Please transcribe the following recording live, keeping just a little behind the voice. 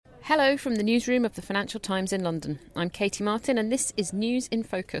Hello from the newsroom of the Financial Times in London. I'm Katie Martin and this is News in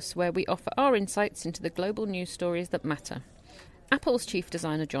Focus, where we offer our insights into the global news stories that matter. Apple's chief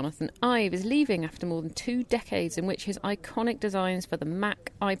designer Jony Ive is leaving after more than 2 decades in which his iconic designs for the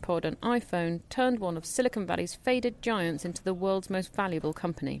Mac, iPod and iPhone turned one of Silicon Valley's faded giants into the world's most valuable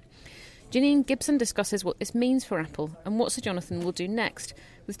company. Janine Gibson discusses what this means for Apple and what Sir Jonathan will do next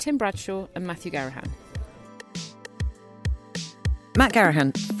with Tim Bradshaw and Matthew Garahan. Matt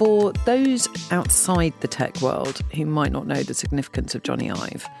Garahan, for those outside the tech world who might not know the significance of Jony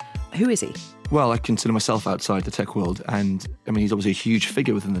Ive, who is he? Well, I consider myself outside the tech world, and I mean, he's obviously a huge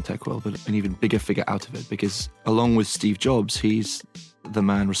figure within the tech world, but an even bigger figure out of it, because along with Steve Jobs, he's the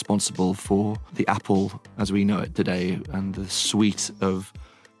man responsible for the Apple as we know it today and the suite of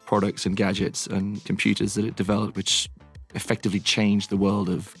products and gadgets and computers that it developed, which effectively changed the world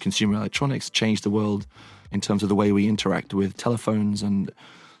of consumer electronics, changed the world in terms of the way we interact with telephones, and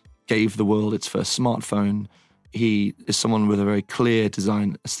gave the world its first smartphone. He is someone with a very clear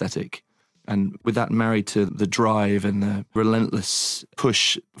design aesthetic. And with that married to the drive and the relentless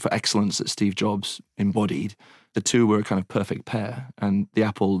push for excellence that Steve Jobs embodied, the two were a kind of perfect pair. And the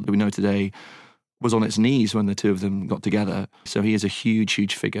Apple that we know today was on its knees when the two of them got together. So he is a huge,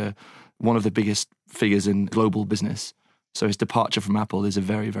 huge figure, one of the biggest figures in global business. So his departure from Apple is a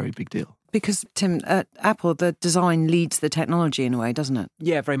very, very big deal. Because, Tim, at Apple, the design leads the technology in a way, doesn't it?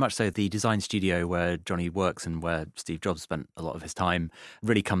 Yeah, very much so. The design studio where Jony works and where Steve Jobs spent a lot of his time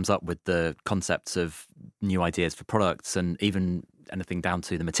really comes up with the concepts of new ideas for products and even anything down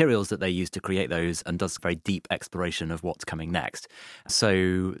to the materials that they use to create those, and does very deep exploration of what's coming next.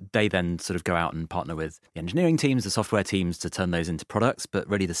 So they then sort of go out and partner with the engineering teams, the software teams to turn those into products. But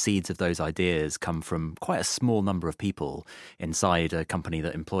really the seeds of those ideas come from quite a small number of people inside a company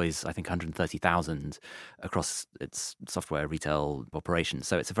that employs, I think, 130,000 across its software retail operations.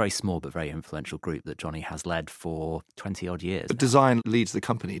 So it's a very small but very influential group that Jony has led for 20 odd years. But design leads the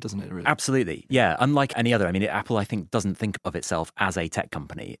company, doesn't it, really? Absolutely. Yeah. Unlike any other, I mean, Apple, I think, doesn't think of itself as a tech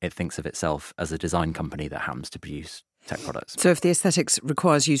company. It thinks of itself as a design company that happens to produce tech products. So if the aesthetics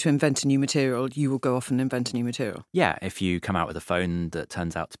requires you to invent a new material, you will go off and invent a new material? Yeah, if you come out with a phone that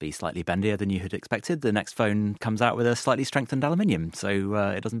turns out to be slightly bendier than you had expected, the next phone comes out with a slightly strengthened aluminium, so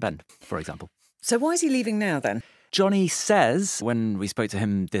it doesn't bend, for example. So why is he leaving now then? Jony says, when we spoke to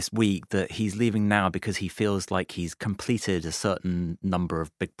him this week, that he's leaving now because he feels like he's completed a certain number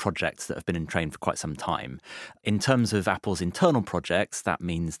of big projects that have been in train for quite some time. In terms of Apple's internal projects, that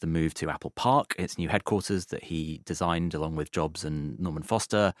means the move to Apple Park, its new headquarters that he designed along with Jobs and Norman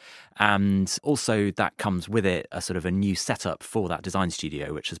Foster. And also that comes with it a sort of a new setup for that design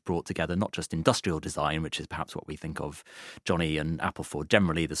studio, which has brought together not just industrial design, which is perhaps what we think of Jony and Apple for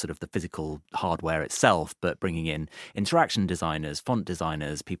generally, the sort of the physical hardware itself, but bringing in interaction designers, font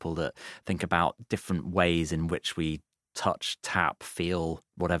designers, people that think about different ways in which we touch, tap, feel,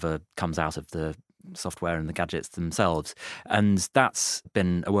 whatever comes out of the software and the gadgets themselves. And that's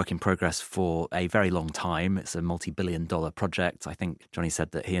been a work in progress for a very long time. It's a multi-billion-dollar project. I think Jony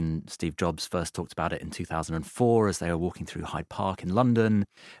said that he and Steve Jobs first talked about it in 2004 as they were walking through Hyde Park in London.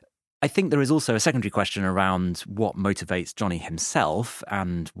 I think there is also a secondary question around what motivates Jony himself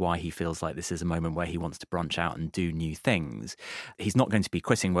and why he feels like this is a moment where he wants to branch out and do new things. He's not going to be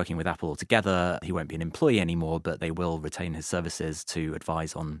quitting working with Apple altogether. He won't be an employee anymore, but they will retain his services to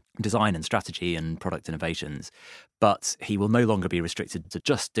advise on design and strategy and product innovations. But he will no longer be restricted to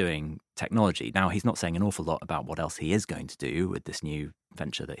just doing technology. Now, he's not saying an awful lot about what else he is going to do with this new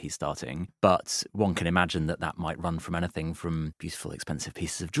venture that he's starting, but one can imagine that that might run from anything from beautiful, expensive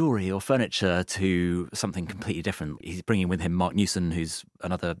pieces of jewellery or furniture to something completely different. He's bringing with him Mark Newson, who's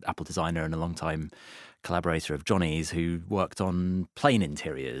another Apple designer and a long-time collaborator of Jony's, who worked on plane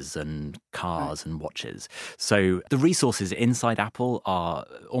interiors and cars and watches. So the resources inside Apple are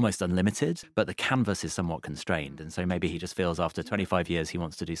almost unlimited, but the canvas is somewhat constrained. And so maybe he just feels after 25 years he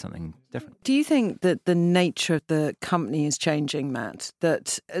wants to do something different. Do you think that the nature of the company is changing, Matt?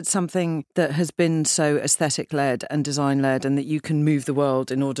 That it's something that has been so aesthetic-led and design-led and that you can move the world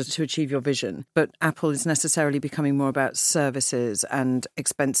in order to achieve your vision, but Apple is necessarily becoming more about services and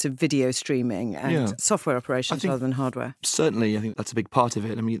expensive video streaming and software operations rather than hardware? Certainly, I think that's a big part of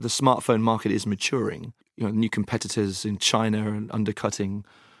it. I mean, the smartphone market is maturing. You know, new competitors in China and undercutting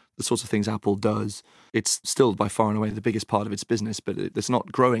the sorts of things Apple does. It's still by far and away the biggest part of its business, but it's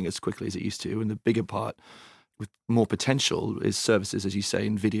not growing as quickly as it used to. And the bigger part with more potential is services, as you say,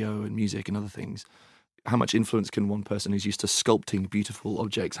 in video and music and other things. How much influence can one person who's used to sculpting beautiful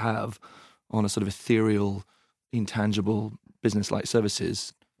objects have on a sort of ethereal, intangible business like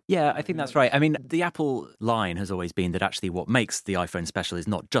services? Yeah, I think that's right. I mean, the Apple line has always been that actually what makes the iPhone special is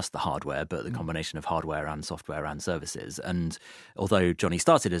not just the hardware, but the combination of hardware and software and services. And although Jony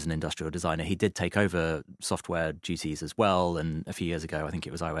started as an industrial designer, he did take over software duties as well. And a few years ago, I think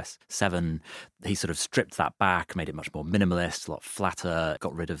it was iOS 7, he sort of stripped that back, made it much more minimalist, a lot flatter,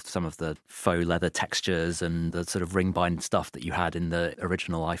 got rid of some of the faux leather textures and the sort of ring bind stuff that you had in the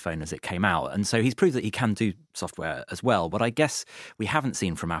original iPhone as it came out. And so he's proved that he can do software as well. But I guess we haven't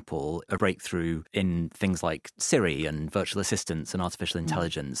seen from Apple a breakthrough in things like Siri and virtual assistants and artificial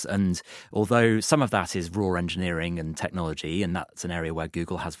intelligence. And although some of that is raw engineering and technology, and that's an area where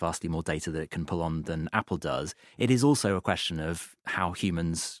Google has vastly more data that it can pull on than Apple does, it is also a question of how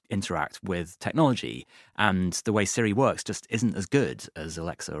humans interact with technology. And the way Siri works just isn't as good as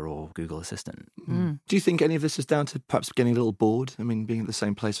Alexa or Google Assistant. Do you think any of this is down to perhaps getting a little bored? I mean, being at the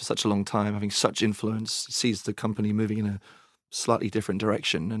same place for such a long time, having such influence, sees the company moving in a slightly different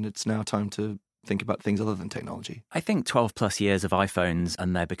direction, and it's now time to think about things other than technology. I think 12 plus years of iPhones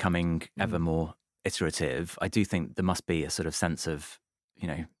and they're becoming ever more iterative. I do think there must be a sort of sense of,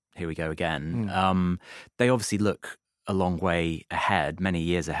 here we go again. They obviously look a long way ahead, many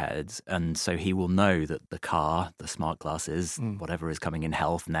years ahead. And so he will know that the car, the smart glasses, whatever is coming in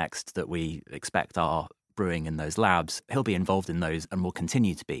health next that we expect are brewing in those labs, he'll be involved in those and will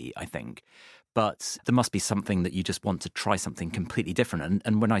continue to be, I think. But there must be something that you just want to try something completely different.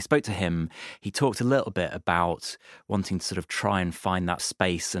 And when I spoke to him, he talked a little bit about wanting to sort of try and find that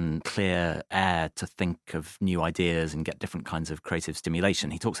space and clear air to think of new ideas and get different kinds of creative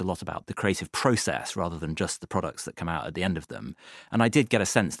stimulation. He talks a lot about the creative process rather than just the products that come out at the end of them. And I did get a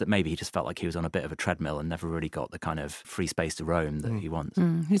sense that maybe he just felt like he was on a bit of a treadmill and never really got the kind of free space to roam that he wants.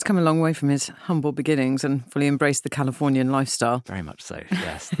 He's come a long way from his humble beginnings and fully embraced the Californian lifestyle. Very much so,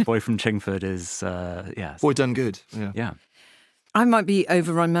 yes. The boy from Chingford is Boy done good. Yeah. I might be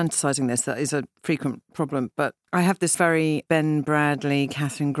over-romanticising this. That is a frequent problem. But I have this very Ben Bradley,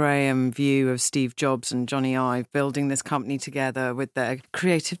 Catherine Graham view of Steve Jobs and Jony Ive building this company together with their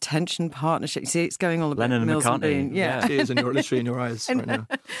creative tension partnership. You see, it's going all about Lennon and Mills and McCartney. Boon. Yeah. Tears literally in your eyes right now.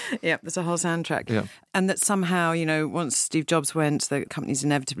 Yeah, there's a whole soundtrack. Yeah. And that somehow, once Steve Jobs went, the company's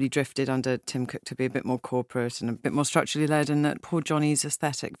inevitably drifted under Tim Cook to be a bit more corporate and a bit more structurally led, and that poor Johnny's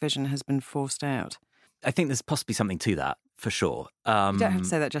aesthetic vision has been forced out. I think there's possibly something to that, for sure. You don't have to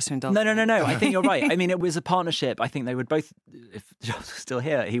say that just to indulge. No. I think you're right. I mean, it was a partnership. I think they would both, if Jobs was still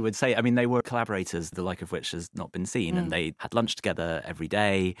here, he would say, I mean, they were collaborators, the like of which has not been seen. And they had lunch together every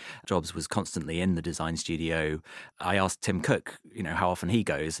day. Jobs was constantly in the design studio. I asked Tim Cook, how often he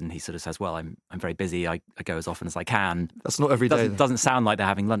goes. And he sort of says, well, I'm very busy. I go as often as I can. That's not every day. Doesn't sound like they're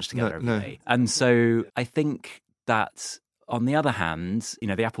having lunch together every day. And so I think that... On the other hand,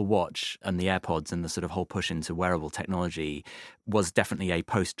 the Apple Watch and the AirPods and the sort of whole push into wearable technology was definitely a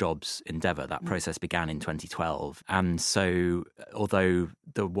post-Jobs endeavour. That process began in 2012. And so although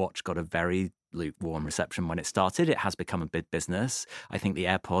the watch got a very lukewarm reception when it started, it has become a big business. I think the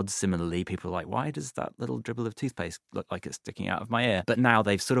AirPods, similarly, people are like, why does that little dribble of toothpaste look like it's sticking out of my ear? But now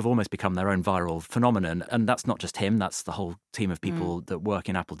they've sort of almost become their own viral phenomenon. And that's not just him, that's the whole team of people that work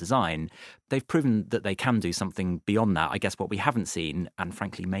in Apple design. They've proven that they can do something beyond that. I guess what we haven't seen, and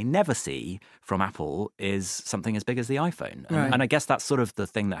frankly may never see from Apple, is something as big as the iPhone. And I guess that's sort of the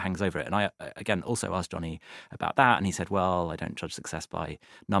thing that hangs over it. And I, again, also asked Jony about that. And he said, well, I don't judge success by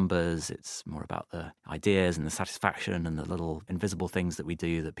numbers. It's more about the ideas and the satisfaction and the little invisible things that we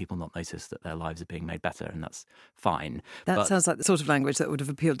do that people not notice that their lives are being made better, and that's fine. That sounds like the sort of language that would have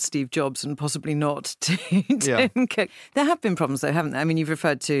appealed to Steve Jobs and possibly not to Tim Cook. There have been problems though, haven't there? I mean, you've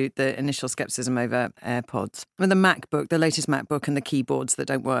referred to the initial scepticism over AirPods. I mean, the MacBook, the latest MacBook, and the keyboards that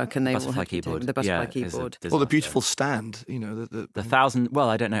don't work, and they all have keyboard. the butterfly keyboard. Or the beautiful stand, the $1,000. Well,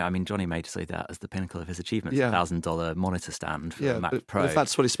 I don't know. I mean, Jony may say that as the pinnacle of his achievements. $1,000 monitor stand for a Mac Pro. If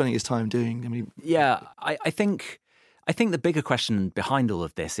that's what he's spending his time doing, I mean, I think the bigger question behind all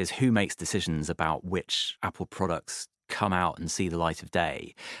of this is who makes decisions about which Apple products come out and see the light of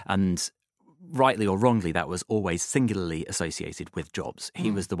day. And rightly or wrongly, that was always singularly associated with Jobs. He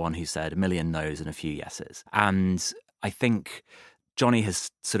was the one who said a million no's and a few yeses. And I think Jony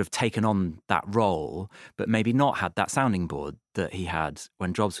has sort of taken on that role, but maybe not had that sounding board that he had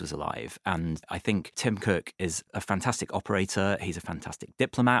when Jobs was alive. And I think Tim Cook is a fantastic operator. He's a fantastic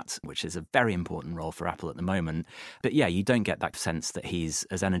diplomat, which is a very important role for Apple at the moment. But yeah, you don't get that sense that he's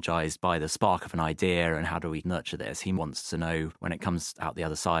as energized by the spark of an idea and how do we nurture this. He wants to know when it comes out the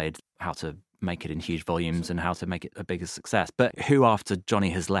other side how to make it in huge volumes and how to make it a bigger success. But who, after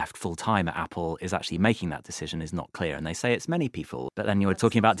Jony has left full-time at Apple, is actually making that decision is not clear. And they say it's many people. But then you're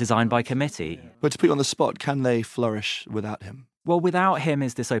talking about design by committee. But to put you on the spot, can they flourish without him? Well, without him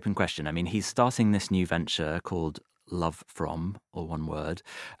is this open question. I mean, he's starting this new venture called Love From, or one word.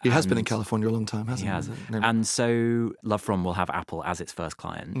 He has been in California a long time, hasn't he? He has. And so Love From will have Apple as its first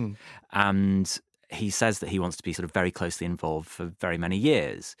client. And he says that he wants to be sort of very closely involved for very many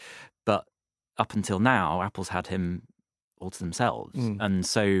years. But up until now, Apple's had him all to themselves. And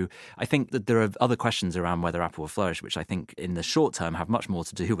so I think that there are other questions around whether Apple will flourish, which I think in the short term have much more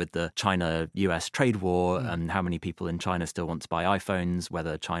to do with the China-US trade war and how many people in China still want to buy iPhones,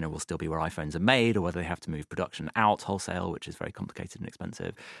 whether China will still be where iPhones are made or whether they have to move production out wholesale, which is very complicated and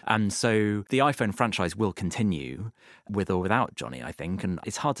expensive. And so the iPhone franchise will continue with or without Jony, I think. And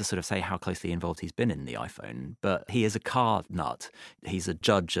it's hard to sort of say how closely involved he's been in the iPhone, but he is a car nut. He's a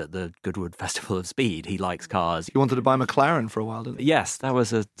judge at the Goodwood Festival of Speed. He likes cars. He wanted to buy McLaren for a while, didn't he? Yes, that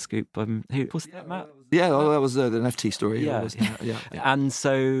was a scoop. Who was that, Matt? Yeah, that was an FT story. Yeah. Yeah. And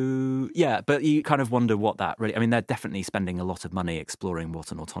so, but you kind of wonder what that really... I mean, they're definitely spending a lot of money exploring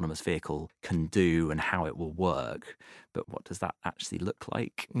what an autonomous vehicle can do and how it will work. But what does that actually look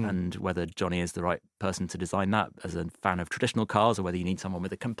like? And whether Jony is the right person to design that as a fan of traditional cars or whether you need someone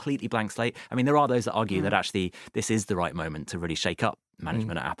with a completely blank slate. I mean, there are those that argue that actually this is the right moment to really shake up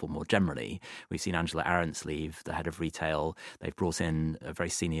management at Apple more generally. We've seen Angela Arendt leave, the head of retail. They've brought in a very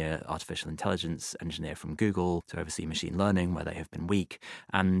senior artificial intelligence engineer from Google to oversee machine learning, where they have been weak.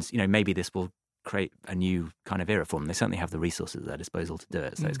 And, maybe this will create a new kind of era for them. They certainly have the resources at their disposal to do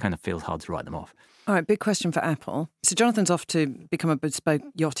it. So it kind of feels hard to write them off. All right, big question for Apple. So Jonathan's off to become a bespoke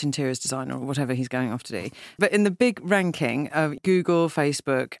yacht interiors designer or whatever he's going off to do. But in the big ranking of Google,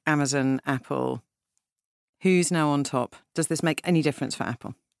 Facebook, Amazon, Apple, who's now on top? Does this make any difference for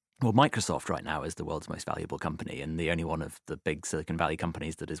Apple? Well, Microsoft right now is the world's most valuable company and the only one of the big Silicon Valley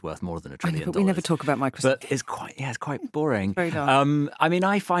companies that is worth more than $1 trillion. But we never talk about Microsoft. But it's quite boring. Very dull. I mean,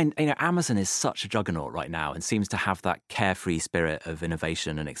 I find Amazon is such a juggernaut right now and seems to have that carefree spirit of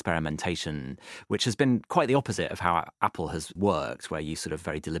innovation and experimentation, which has been quite the opposite of how Apple has worked, where you sort of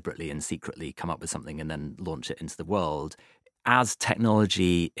very deliberately and secretly come up with something and then launch it into the world. As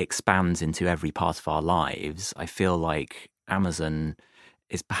technology expands into every part of our lives, I feel like Amazon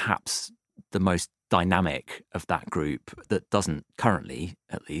is perhaps the most dynamic of that group that doesn't currently,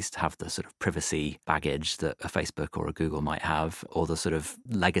 at least, have the sort of privacy baggage that a Facebook or a Google might have, or the sort of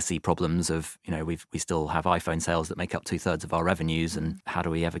legacy problems of, we still have iPhone sales that make up 2/3 of our revenues, and how do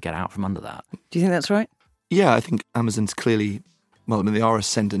we ever get out from under that? Do you think that's right? Yeah, I think Amazon's clearly, they are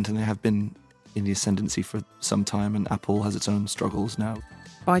ascendant and they have been in the ascendancy for some time, and Apple has its own struggles now.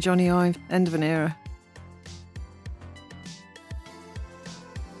 Bye, Jony Ive. End of an era.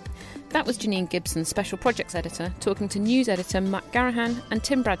 That was Janine Gibson, Special Projects Editor, talking to News Editor Matt Garahan and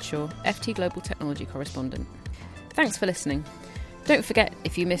Tim Bradshaw, FT Global Technology Correspondent. Thanks for listening. Don't forget,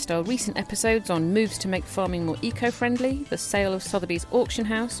 if you missed our recent episodes on moves to make farming more eco-friendly, the sale of Sotheby's auction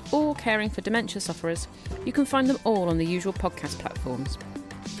house, or caring for dementia sufferers, you can find them all on the usual podcast platforms.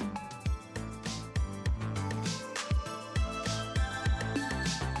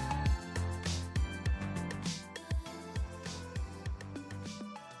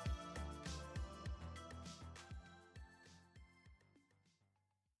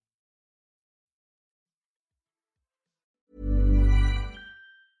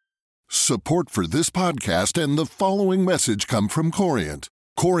 Support for this podcast and the following message come from Corient.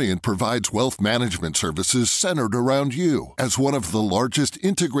 Corient provides wealth management services centered around you. As one of the largest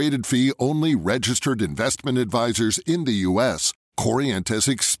integrated fee-only registered investment advisors in the U.S., Corient has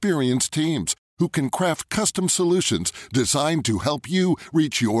experienced teams who can craft custom solutions designed to help you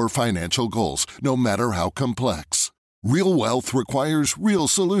reach your financial goals, no matter how complex. Real wealth requires real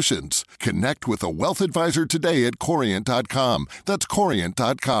solutions. Connect with a wealth advisor today at Corient.com. That's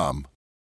Corient.com.